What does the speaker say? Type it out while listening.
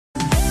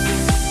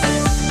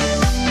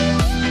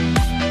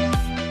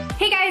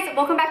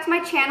back to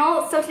my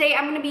channel. So today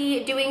I'm going to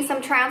be doing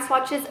some try on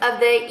swatches of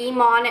the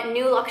IMAN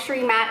new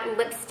luxury matte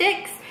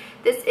lipsticks.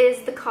 This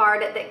is the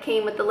card that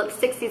came with the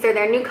lipsticks. These are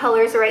their new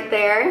colors right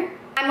there.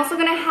 I'm also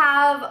going to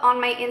have on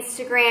my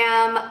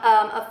Instagram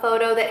a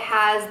photo that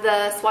has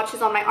the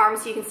swatches on my arm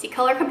so you can see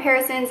color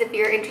comparisons if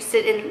you're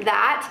interested in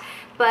that.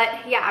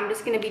 But yeah, I'm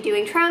just going to be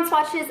doing try on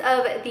swatches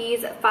of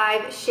these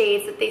 5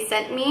 shades that they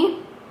sent me.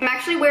 I'm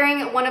actually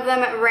wearing one of them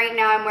right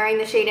now. I'm wearing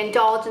the shade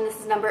Indulge, and this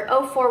is number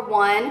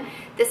 041.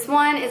 This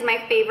one is my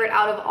favorite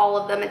out of all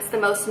of them. It's the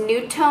most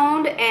nude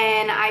toned,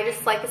 and I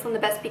just like this one the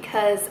best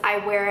because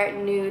I wear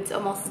nudes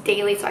almost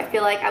daily, so I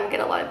feel like I will get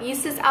a lot of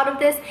uses out of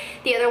this.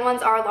 The other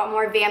ones are a lot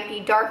more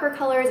vampy, darker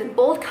colors and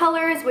bold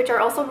colors, which are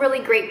also really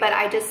great, but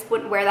I just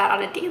wouldn't wear that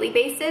on a daily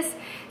basis.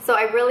 So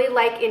I really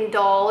like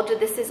Indulge.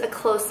 This is a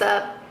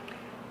close-up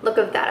look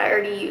of that. I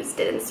already used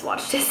it and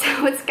swatched it,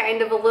 so it's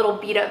kind of a little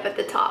beat up at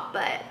the top,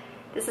 but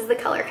this is the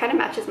color. It kind of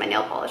matches my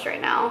nail polish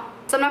right now.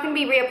 So I'm not going to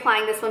be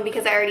reapplying this one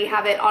because I already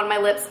have it on my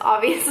lips,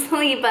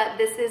 obviously, but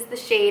this is the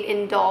shade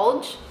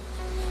Indulge.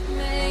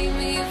 Make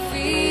me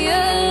feel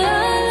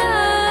alive.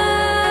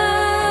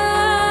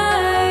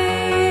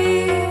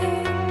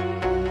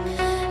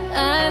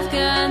 I've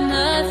got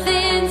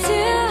nothing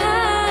to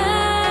hide.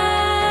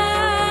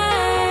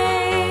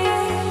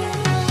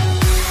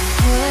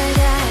 Would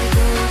I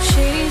go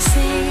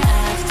chasing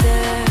after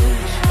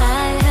I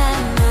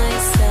had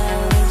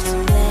myself to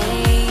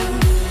blame?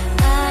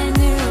 I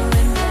knew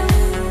and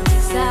then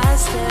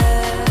disaster.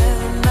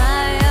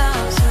 My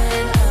arms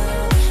went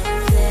up in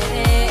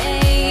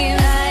flame.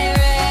 I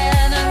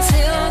ran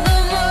until the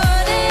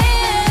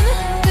morning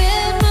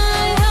with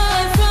my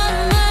heart from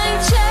my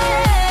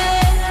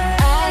chest.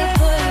 I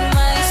put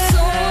my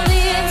soul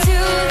into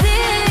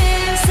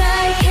this.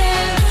 I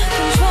can't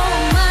control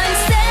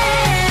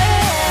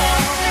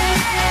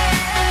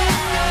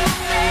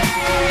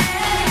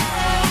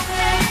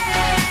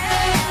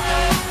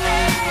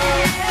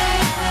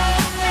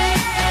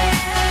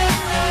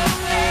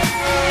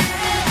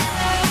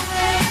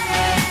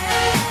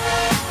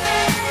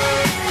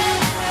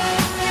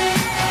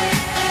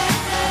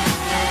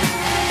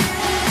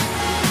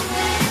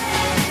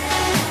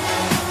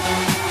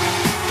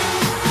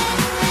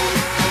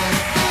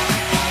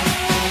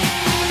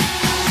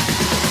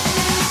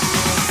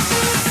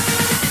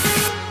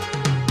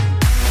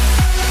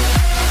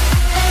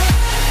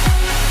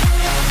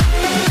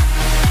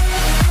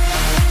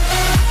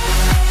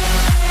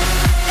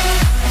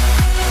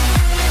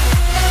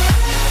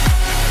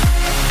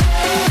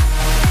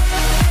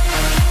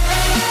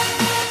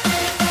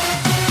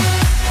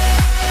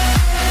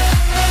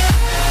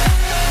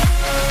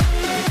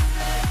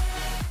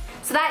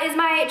So that is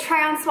my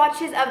try on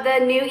swatches of the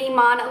new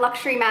IMAN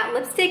luxury matte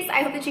lipsticks.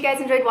 I hope that you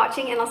guys enjoyed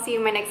watching, and I'll see you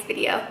in my next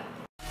video.